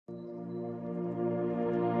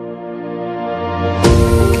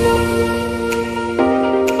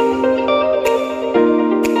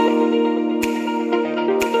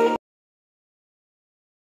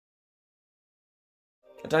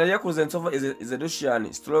Nataliya Kuznetsova is a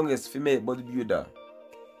Russian strongest female bodybuilder.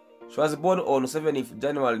 She was born on 7th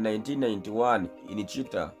January 1991 in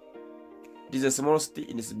Chita. It is a small city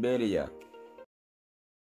in Siberia.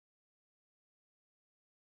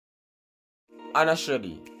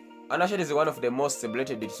 CHERI. CHERI is one of the most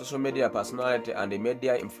celebrated social media personality and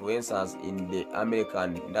media influencers in the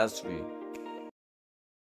American industry.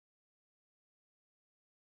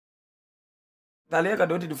 Nataliya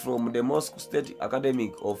graduated from the Moscow State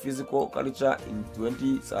Academy of Physical Culture in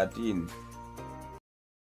 2013.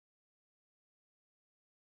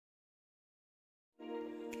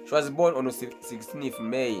 She was born on 16th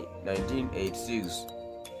May 1986.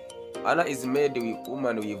 Anna is married with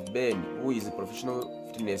woman with Ben, who is a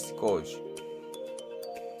professional fitness coach.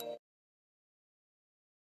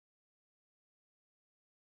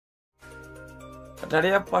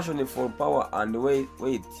 Nataliya's passion for power and weight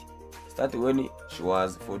started when she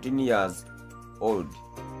was 14 years old.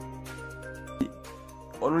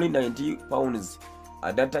 Only 90 pounds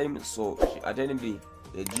at that time, so she attended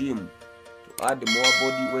the gym to add more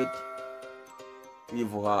body weight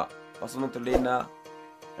with her personal trainer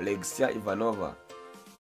Alexia Ivanova.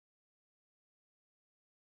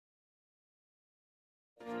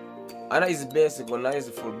 Anna is best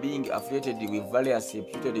recognized for being affiliated with various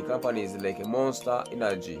reputed companies like Monster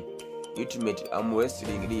Energy, Ultimate Arm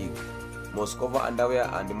Wrestling League, Moscow Underwear,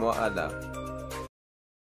 and more other.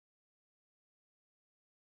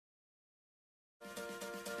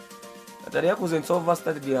 Nataliya Kuznetsova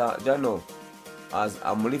started her journey as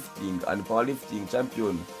arm lifting and powerlifting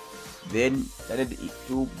champion, then turned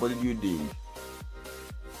to bodybuilding.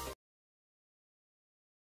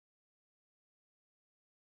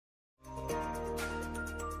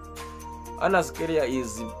 Anna's career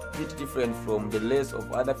is a bit different from the rest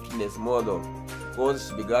of other fitness models because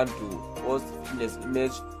she began to post fitness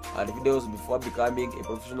images and videos before becoming a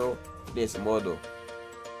professional fitness model.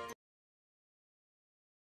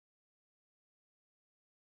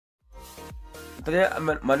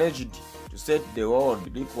 Nataliya managed to set the world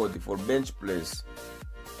record for bench press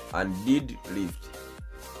and deadlift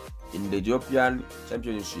in the European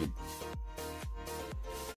Championship.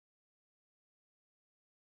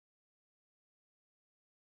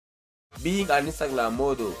 Being an Instagram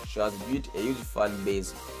model, she has built a huge fan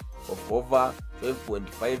base of over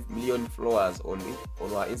 12.5 million followers on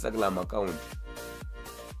her Instagram account.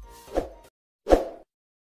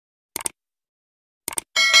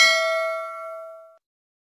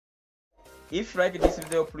 If you like this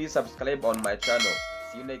video, please subscribe on my channel.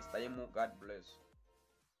 See you next time. God bless.